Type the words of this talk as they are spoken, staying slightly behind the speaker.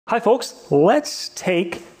Hi folks, let's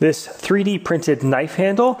take this 3D printed knife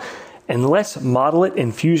handle and let's model it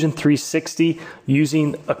in Fusion 360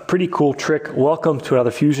 using a pretty cool trick. Welcome to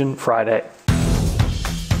another Fusion Friday.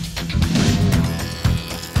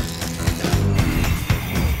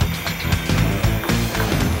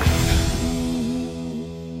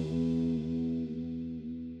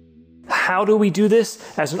 How do we do this?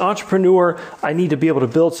 As an entrepreneur, I need to be able to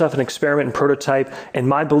build stuff and experiment and prototype, and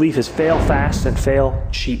my belief is fail fast and fail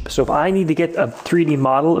cheap. So if I need to get a 3D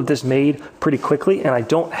model of this made pretty quickly and I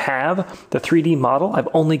don't have the 3D model, I've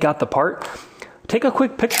only got the part, take a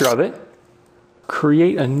quick picture of it,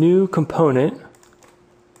 create a new component,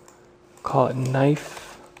 call it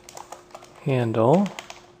knife handle,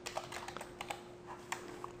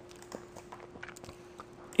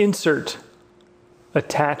 insert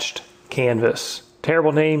attached canvas.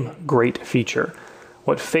 Terrible name, great feature.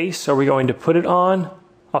 What face are we going to put it on?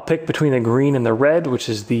 I'll pick between the green and the red, which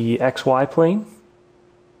is the XY plane.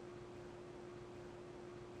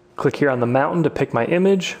 Click here on the mountain to pick my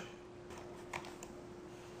image.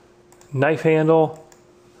 Knife handle.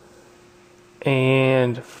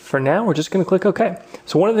 And for now, we're just going to click OK.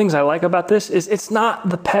 So one of the things I like about this is it's not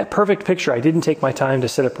the perfect picture. I didn't take my time to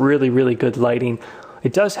set up really good lighting.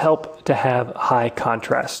 It does help to have high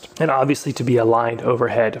contrast and obviously to be aligned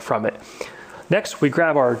overhead from it. Next, we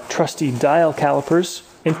grab our trusty dial calipers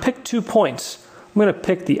and pick 2 points. I'm going to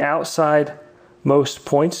pick the outside most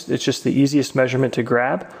points. It's just the easiest measurement to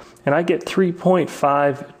grab. And I get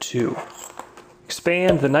 3.52.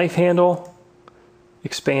 Expand the knife handle,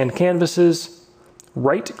 expand canvases,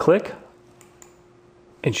 right click,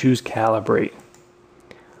 and choose calibrate.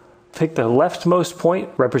 Pick the leftmost point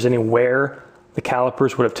representing where the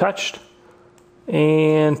calipers would have touched,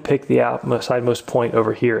 and pick the outsidemost point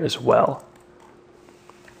over here as well.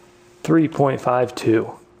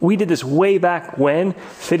 3.52. We did this way back when,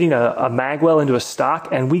 fitting a magwell into a stock,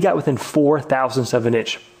 and we got within 4/1000ths of an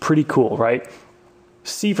inch. Pretty cool, right?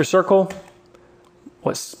 C for circle.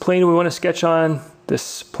 What plane do we want to sketch on?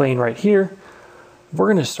 This plane right here. We're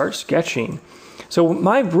going to start sketching. So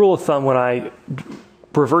my rule of thumb when I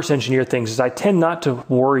reverse engineer things is I tend not to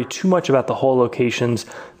worry too much about the hole locations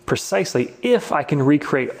precisely if I can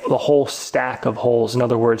recreate the whole stack of holes. In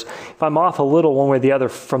other words, if I'm off a little one way or the other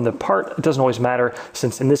from the part, it doesn't always matter,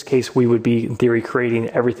 since in this case we would be in theory creating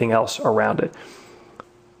everything else around it.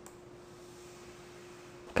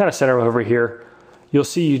 Kind of center over here. You'll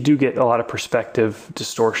see you do get a lot of perspective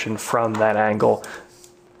distortion from that angle.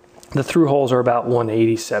 The through holes are about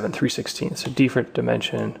 187 3/16, so different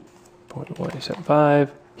dimension. 0.1875.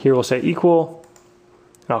 Here we'll say equal,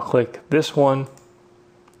 and I'll click this one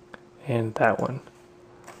and that one.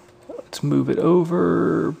 Let's move it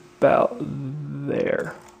over about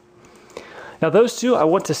there. Now those two, I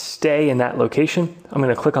want to stay in that location. I'm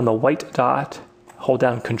going to click on the white dot, hold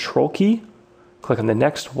down Control key, click on the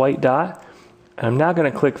next white dot, and I'm now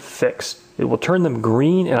going to click Fix. It will turn them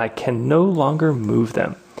green and I can no longer move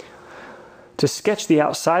them. To sketch the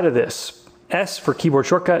outside of this, S for keyboard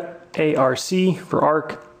shortcut, ARC for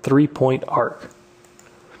arc, 3-point arc.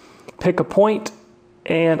 Pick a point,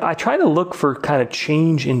 and I try to look for kind of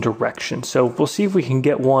change in direction. So we'll see if we can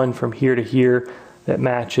get one from here to here that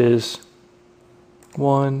matches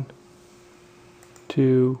 1,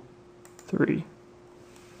 2, 3.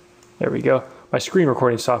 There we go. My screen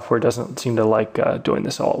recording software doesn't seem to like doing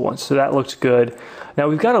this all at once, so that looks good. Now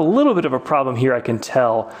we've got a little bit of a problem here, I can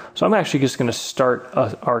tell. So I'm actually just going to start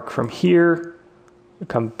an arc from here.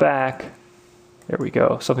 Come back, there we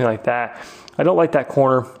go, something like that. I don't like that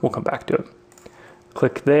corner, we'll come back to it.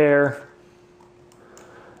 Click there.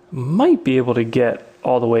 Might be able to get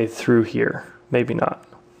all the way through here, maybe not.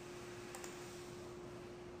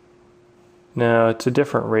 No, it's a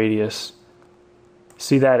different radius.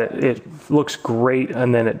 See that it looks great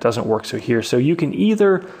and then it doesn't work so here. So you can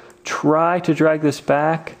either try to drag this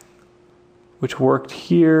back, which worked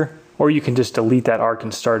here, or you can just delete that arc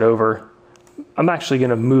and start over. I'm actually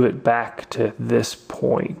going to move it back to this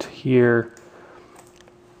point here.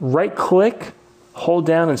 Right click, hold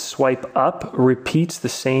down and swipe up, repeats the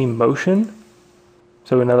same motion.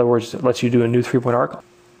 So in other words, it lets you do a new 3-point arc.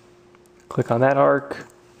 Click on that arc,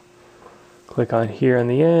 click on here in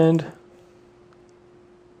the end.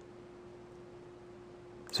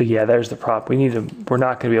 So yeah, there's the prop. We're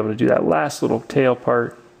not going to be able to do that last little tail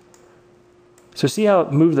part. So see how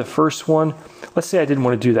it moved the first one? Let's say I didn't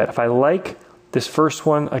want to do that. If I like this first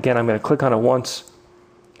one, again, I'm going to click on it once,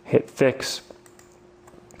 hit fix.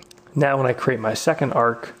 Now when I create my second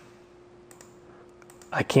arc,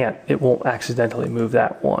 it won't accidentally move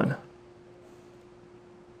that one.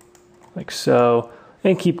 Like so.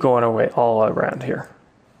 and keep going away all around here.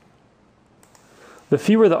 The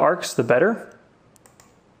fewer the arcs, the better.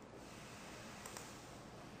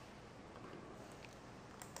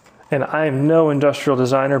 And I am no industrial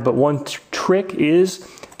designer, but one trick is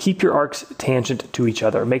keep your arcs tangent to each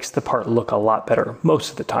other. It makes the part look a lot better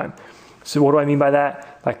most of the time. So what do I mean by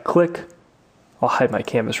that? If I click, I'll hide my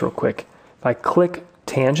canvas real quick. If I click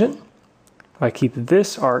tangent, if I keep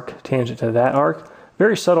this arc tangent to that arc,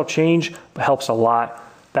 very subtle change, but helps a lot.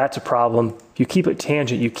 That's a problem. If you keep it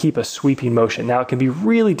tangent, you keep a sweeping motion. Now it can be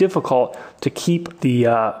really difficult to keep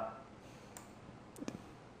the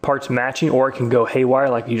parts matching, or it can go haywire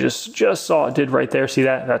like you just saw it did right there. See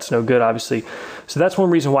that? That's no good, obviously. So that's one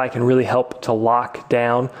reason why it can really help to lock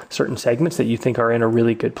down certain segments that you think are in a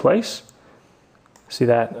really good place. See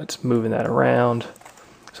that? It's moving that around.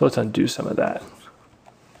 So let's undo some of that.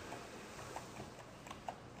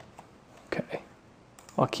 Okay.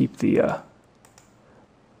 I'll keep the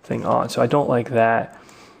thing on. So I don't like that.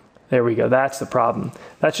 There we go. That's the problem.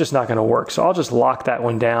 That's just not going to work. So I'll just lock that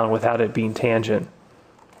one down without it being tangent.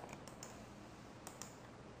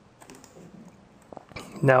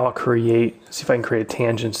 Now I'll see if I can create a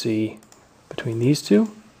tangency between these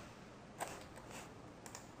two.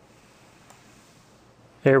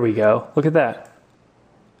 There we go. Look at that.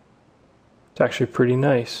 It's actually pretty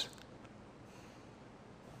nice.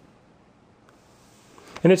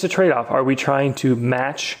 And it's a trade-off. Are we trying to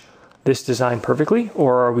match this design perfectly,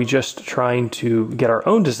 or are we just trying to get our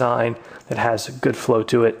own design that has a good flow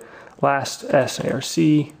to it? Last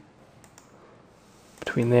SARC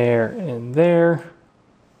between there and there.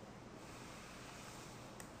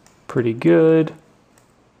 Pretty good.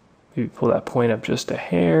 Maybe pull that point up just a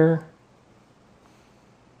hair.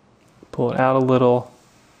 Pull it out a little.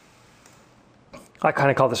 I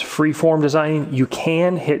kind of call this free-form designing. You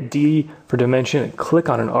can hit D for dimension and click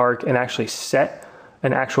on an arc and actually set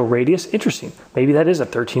an actual radius. Interesting. Maybe that is a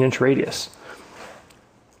 13-inch radius.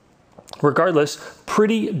 Regardless,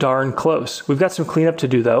 pretty darn close. We've got some cleanup to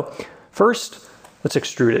do though. First, let's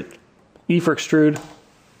extrude it. E for extrude.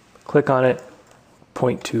 Click on it.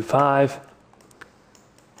 0.25.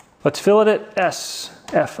 Let's fillet it. S,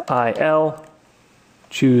 F-I-L.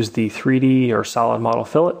 Choose the 3D or solid model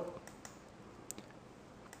fillet.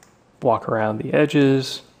 Walk around the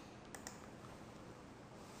edges.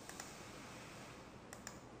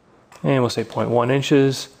 And we'll say 0.1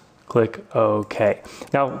 inches. Click OK.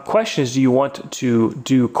 Now, question is, do you want to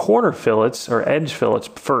do corner fillets or edge fillets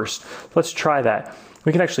first? Let's try that.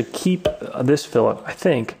 We can actually keep this fillet, I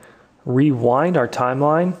think, rewind our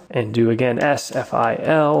timeline and do again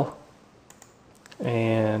S-F-I-L,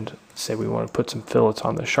 and say we want to put some fillets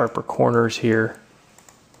on the sharper corners here.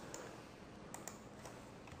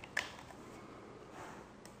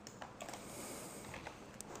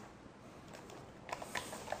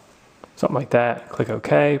 Something like that. Click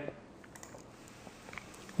OK.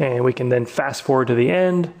 And we can then fast forward to the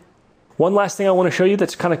end. One last thing I want to show you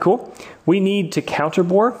that's kind of cool. We need to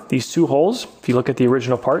counterbore these two holes. If you look at the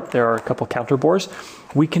original part, there are a couple counterbores.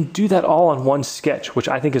 We can do that all on one sketch, which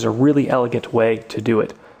I think is a really elegant way to do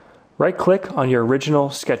it. Right click on your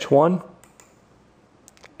original sketch 1,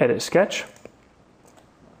 edit sketch,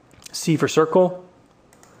 C for circle,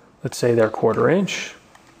 let's say they're 1/4 inch.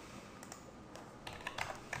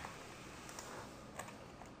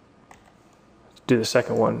 Let's do the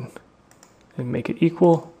second one and make it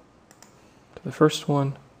equal to the first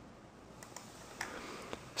one.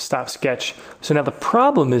 Stop sketch. So now the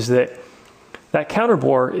problem is that that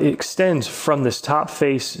counterbore extends from this top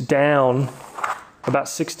face down about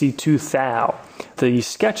 62 thou. The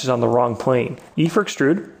sketch is on the wrong plane. E for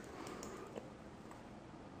extrude.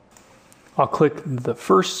 I'll click the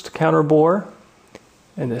first counterbore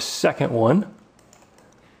and the second one.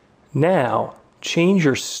 Now change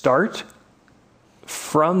your start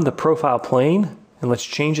from the profile plane and let's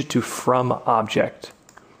change it to from object.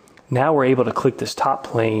 Now we're able to click this top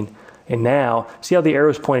plane, and now see how the arrow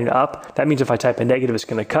is pointing up? That means if I type a negative, it's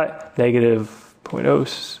going to cut negative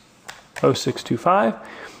 0.0625.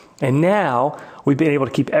 And now we've been able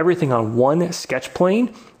to keep everything on one sketch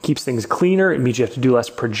plane. Keeps things cleaner. It means you have to do less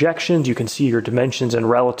projections. You can see your dimensions and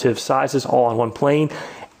relative sizes all on one plane.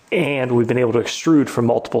 And we've been able to extrude from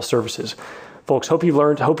multiple surfaces. Folks, hope you've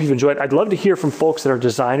learned, hope you've enjoyed. I'd love to hear from folks that are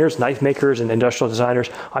designers, knife makers and industrial designers.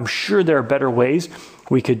 I'm sure there are better ways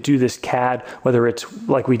we could do this CAD, whether it's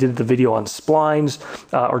like we did the video on splines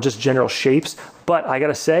or just general shapes. But I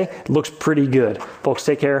gotta say, it looks pretty good. Folks,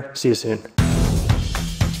 take care. See you soon.